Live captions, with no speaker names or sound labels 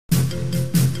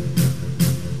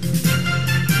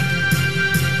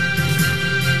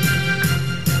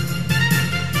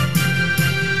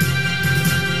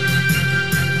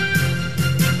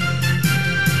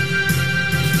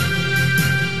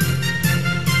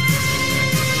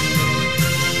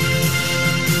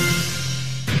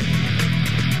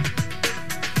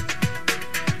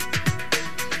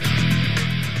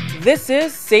This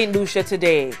is St. Lucia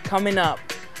Today. Coming up,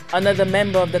 another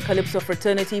member of the Calypso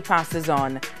fraternity passes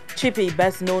on. Chippy,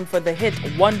 best known for the hit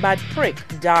One Bad Prick,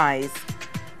 dies.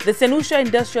 The St. Lucia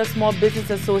Industrial Small Business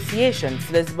Association,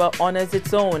 SLISBA, honors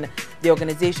its own. The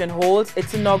organization holds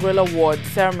its inaugural award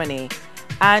ceremony.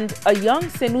 And a young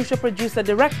St. Lucia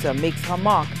producer-director makes her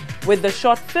mark with the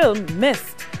short film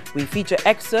Mist. We feature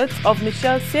excerpts of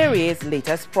Michelle Serrier's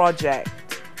latest project.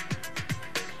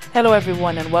 Hello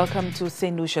everyone and welcome to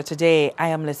St. Lucia Today. I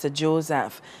am Lisa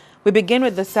Joseph. We begin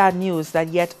with the sad news that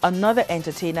yet another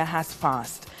entertainer has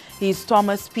passed. He is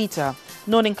Thomas Peter,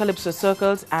 known in Calypso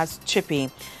circles as Chippy.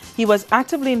 He was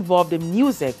actively involved in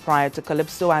music prior to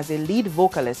Calypso as a lead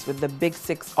vocalist with the Big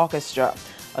Six Orchestra,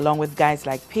 along with guys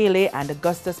like Pele and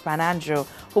Augustus Panandro,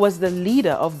 who was the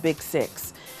leader of Big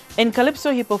Six. In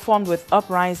Calypso, he performed with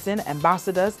Uprising,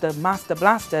 Ambassadors, the Master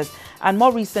Blasters, and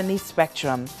more recently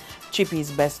Spectrum. Chippy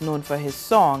is best known for his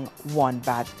song, One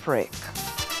Bad Prick.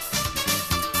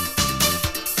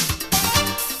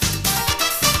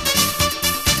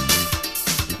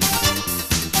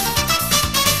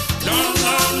 Long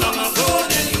ago,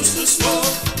 they used to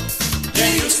smoke.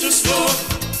 They used to smoke.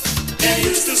 They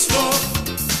used to smoke.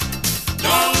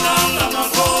 Long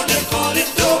ago, they call it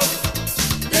dope.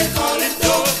 They call it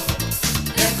dope.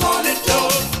 They call it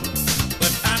dope.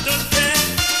 But I don't care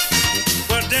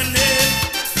what they name.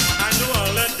 I know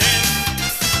all of them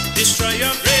destroy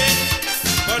your brain,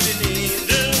 but the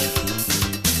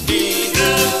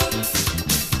needle,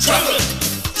 trouble,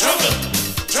 trouble,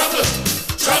 trouble,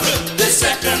 trouble. The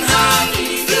second-hand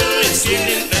needle is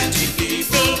killing plenty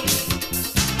people.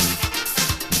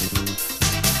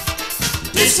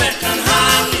 The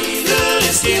second-hand needle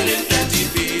is killing plenty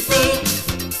people.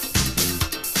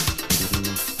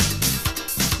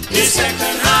 The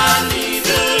second-hand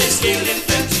needle is killing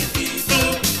plenty people.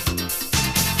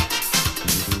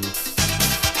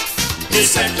 The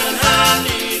second-hand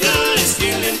needle is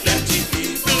killing plenty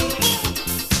people.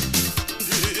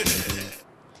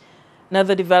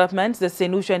 Another development, the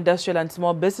St. Lucia Industrial and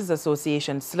Small Business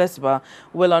Association, SLISBA,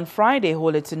 will on Friday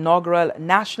hold its inaugural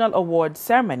National Award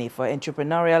Ceremony for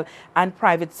Entrepreneurial and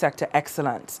Private Sector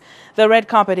Excellence. The red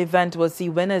carpet event will see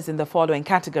winners in the following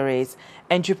categories: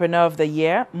 Entrepreneur of the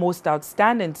Year, Most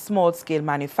Outstanding Small-Scale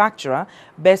Manufacturer,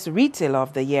 Best Retailer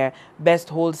of the Year, Best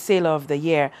Wholesaler of the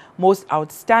Year, Most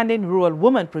Outstanding Rural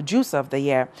Woman Producer of the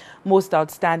Year, Most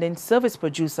Outstanding Service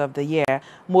Producer of the Year,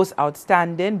 Most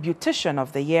Outstanding Beautician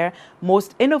of the Year,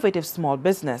 Most Innovative Small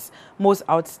Business, Most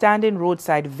Outstanding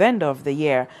Roadside Vendor of the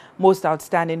Year, Most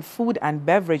Outstanding Food and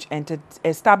Beverage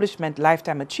Establishment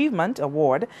Lifetime Achievement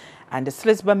Award, and the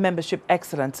SLISBA Membership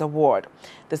Excellence Award.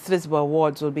 The SLISBA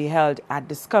Awards will be held at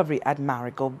Discovery at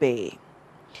Marigold Bay.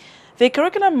 The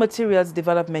Curriculum Materials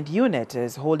Development Unit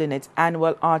is holding its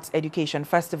annual Arts Education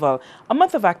Festival, a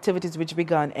month of activities which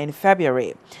began in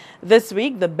February. This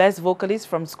week, the best vocalists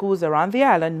from schools around the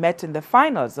island met in the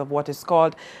finals of what is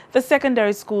called the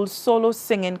Secondary School Solo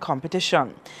Singing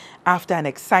Competition. After an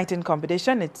exciting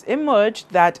competition, it emerged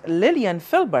that Lillian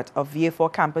Filbert of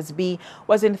VA4 Campus B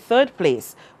was in third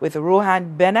place, with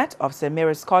Rohan Bennett of St.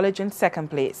 Mary's College in second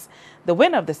place. The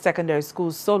winner of the secondary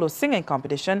school solo singing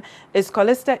competition is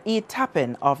Callista E.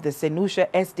 Tappan of the St. Lucia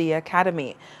SDA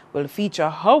Academy. We'll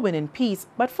feature her winning piece,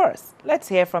 but first, let's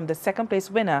hear from the second place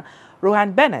winner,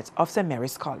 Rohan Bennett of St.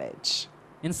 Mary's College.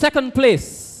 In second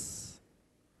place,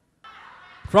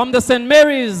 from the St.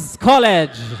 Mary's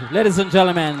College, ladies and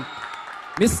gentlemen,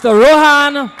 Mr.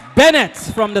 Rohan Bennett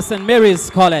from the St. Mary's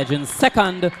College in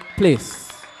second place.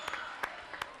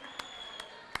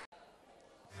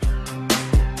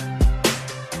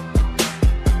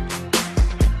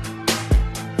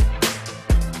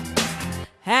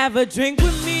 Have a drink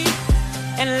with me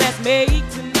and let's make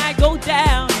tonight go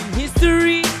down in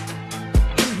history.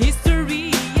 In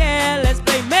history, yeah, let's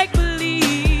play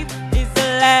make-believe. It's the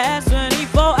last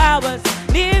 24 hours.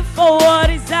 Live for what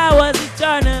is ours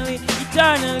eternally,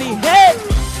 eternally. Hey!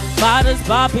 Bottles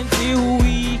popping till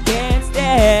we can't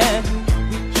stand.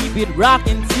 We keep it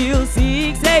rocking till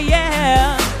 6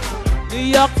 a.m. New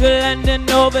York to London,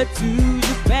 over to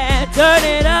Japan. Turn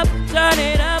it up, mash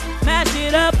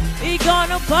it up. We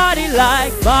gonna party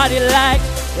like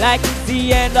it's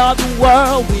the end of the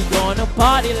world. We gonna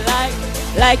party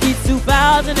like it's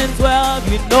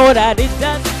 2012. You know that it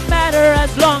doesn't matter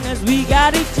as long as we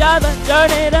got each other. Turn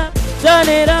it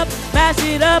up, mash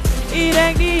it up. It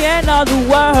ain't the end of the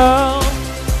world.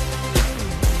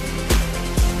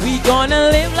 We gonna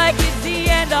live like it's the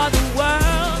end of the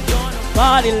world. Gonna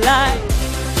party like.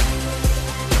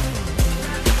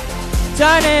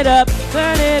 Turn it up,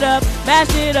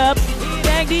 mash it up. It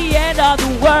ain't the end of the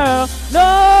world.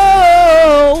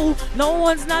 No, No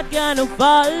one's not gonna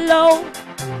follow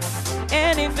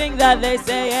anything that they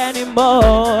say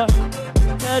anymore.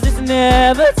 'Cause it's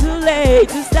never too late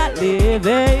to start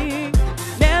living.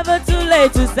 Never too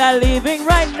late to start living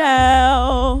right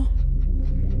now.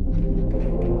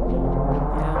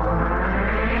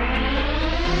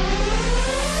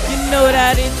 You know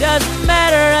that it doesn't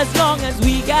matter as long as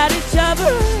we got each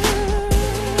other.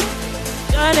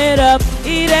 Turn it up,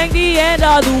 it ain't the end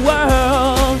of the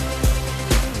world.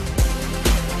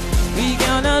 We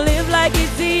gonna live like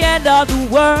it's the end of the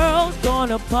world.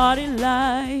 Gonna party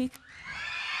like,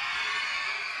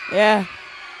 yeah.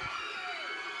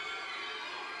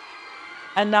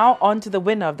 And now on to the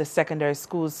winner of the secondary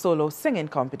school's solo singing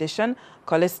competition,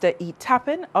 Callista E.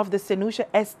 Tappan of the St. Lucia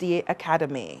SDA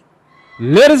Academy.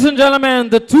 Ladies and gentlemen,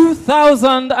 the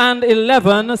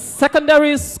 2011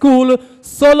 secondary school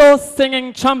solo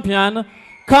singing champion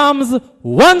comes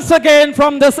once again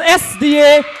from this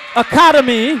SDA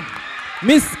Academy,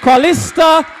 Miss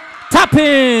Callista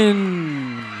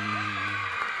Tappan.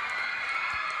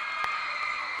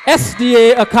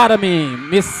 SDA Academy,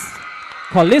 Miss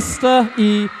Callista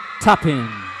E. Tappan.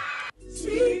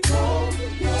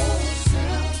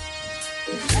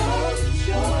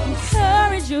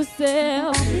 Encourage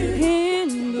yourself in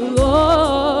the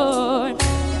Lord.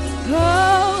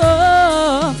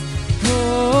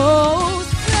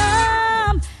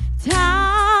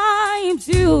 Sometimes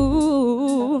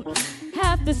you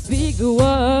have to speak the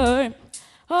word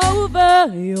over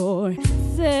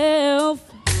yourself.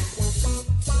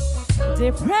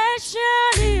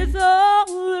 Depression is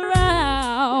all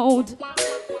around,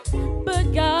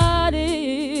 but God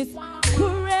is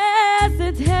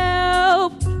present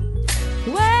help.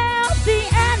 Well, the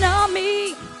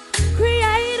enemy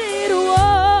created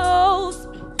walls,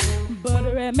 but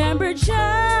remember,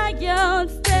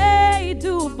 giants, they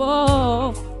do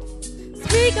fall.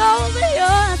 Speak over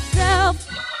yourself,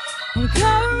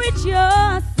 encourage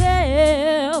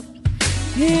yourself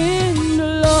in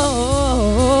the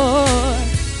Lord.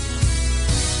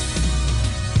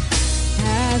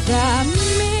 As I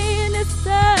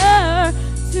minister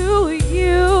to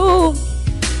you,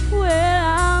 well, I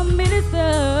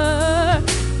minister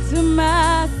to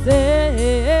myself.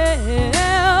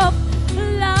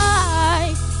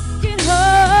 Life can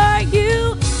hurt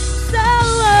you so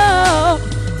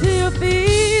till you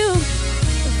feel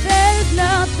there's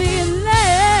nothing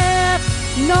left.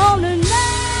 No, no, no.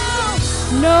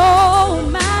 No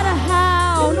matter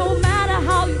how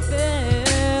you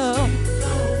feel,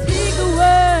 speak the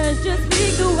words, just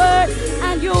speak the word,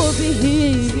 and you'll be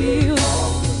healed.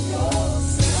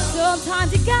 Sometimes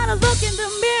you gotta look in the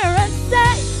mirror and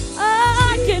say, I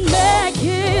can make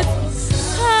it,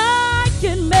 I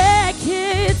can make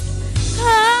it,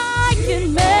 I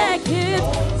can make it.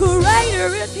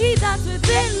 Greater is He that's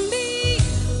within me.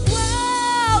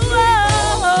 Whoa,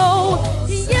 whoa,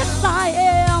 yes I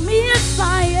am, yes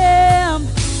I am,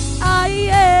 I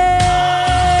am.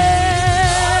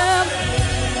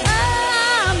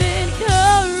 I'm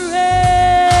encouraged.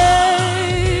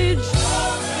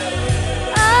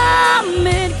 I'm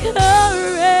encouraged.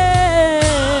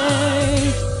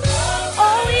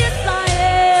 Oh, yes I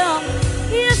am.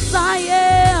 Yes I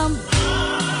am.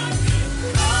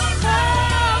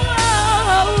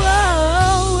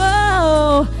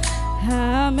 Oh,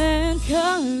 I'm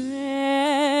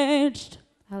encouraged.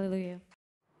 Hallelujah.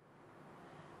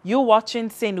 You're watching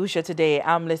St. Lucia Today.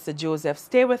 I'm Lisa Joseph.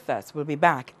 Stay with us. We'll be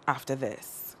back after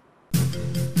this.